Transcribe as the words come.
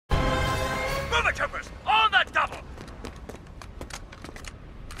Stormtroopers! On the double!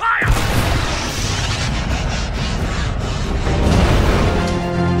 Fire!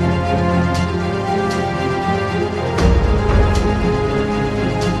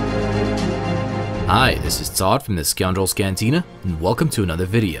 Hi, this is Todd from the Scoundrels Cantina, and welcome to another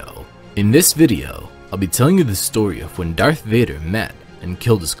video. In this video, I'll be telling you the story of when Darth Vader met and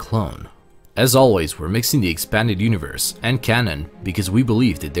killed his clone. As always, we're mixing the expanded universe and canon because we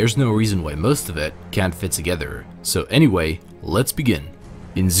believe that there's no reason why most of it can't fit together. So anyway, let's begin.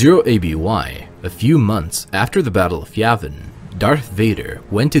 In 0 ABY, a few months after the Battle of Yavin, Darth Vader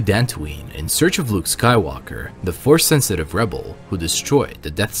went to Dantooine in search of Luke Skywalker, the Force-sensitive rebel who destroyed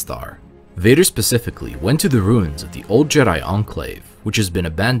the Death Star. Vader specifically went to the ruins of the old Jedi Enclave, which has been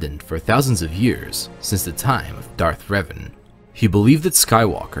abandoned for thousands of years since the time of Darth Revan. He believed that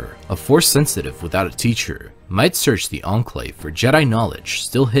Skywalker, a Force-sensitive without a teacher, might search the Enclave for Jedi knowledge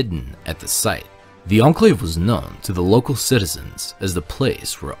still hidden at the site. The Enclave was known to the local citizens as the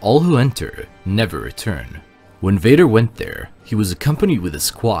place where all who enter never return. When Vader went there, he was accompanied with a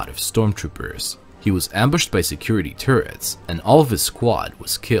squad of stormtroopers. He was ambushed by security turrets, and all of his squad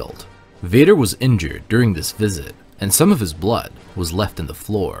was killed. Vader was injured during this visit, and some of his blood was left on the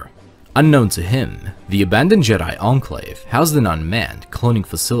floor. Unknown to him, the abandoned Jedi Enclave housed an unmanned cloning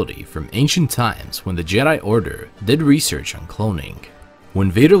facility from ancient times when the Jedi Order did research on cloning.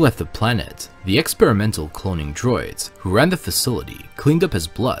 When Vader left the planet, the experimental cloning droids who ran the facility cleaned up his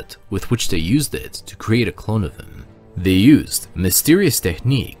blood, with which they used it to create a clone of him. They used a mysterious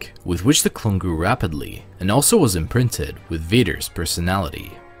technique with which the clone grew rapidly and also was imprinted with Vader's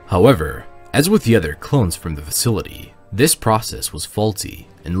personality. However, as with the other clones from the facility, this process was faulty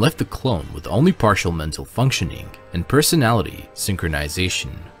and left the clone with only partial mental functioning and personality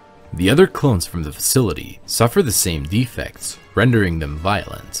synchronization. The other clones from the facility suffer the same defects, rendering them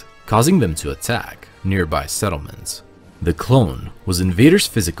violent, causing them to attack nearby settlements. The clone was in Vader's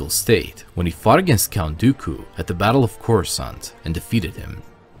physical state when he fought against Count Dooku at the Battle of Coruscant and defeated him.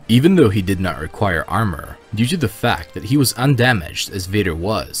 Even though he did not require armor, due to the fact that he was undamaged as Vader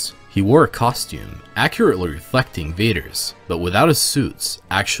was, he wore a costume accurately reflecting Vader's, but without his suit's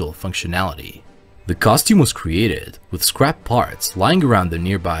actual functionality. The costume was created with scrap parts lying around the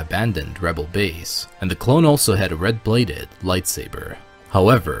nearby abandoned rebel base, and the clone also had a red-bladed lightsaber.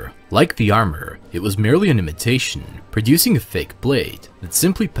 However, like the armor, it was merely an imitation, producing a fake blade that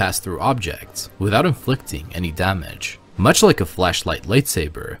simply passed through objects without inflicting any damage, much like a flashlight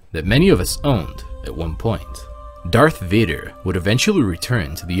lightsaber that many of us owned at one point. Darth Vader would eventually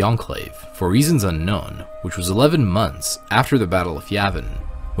return to the Enclave for reasons unknown, which was 11 months after the Battle of Yavin.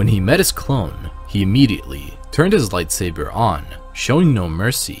 When he met his clone, he immediately turned his lightsaber on, showing no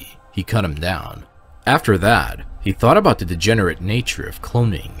mercy. He cut him down. After that, he thought about the degenerate nature of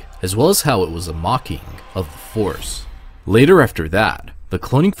cloning, as well as how it was a mocking of the Force. Later after that, the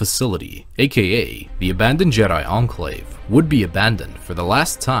cloning facility, aka the abandoned Jedi Enclave, would be abandoned for the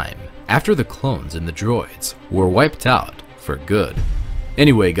last time after the clones and the droids were wiped out for good.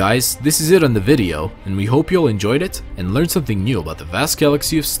 Anyway guys, this is it on the video, and we hope you all enjoyed it and learned something new about the vast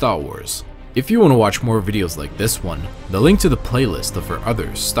galaxy of Star Wars. If you want to watch more videos like this one, the link to the playlist of our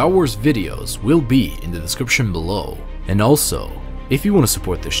other Star Wars videos will be in the description below. And also, if you want to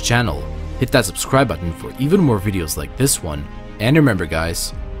support this channel, hit that subscribe button for even more videos like this one. And remember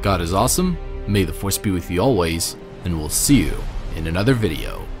guys, God is awesome, may the Force be with you always, and we'll see you in another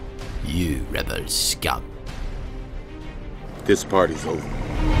video. You rebel scum. This party's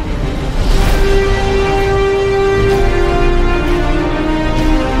over.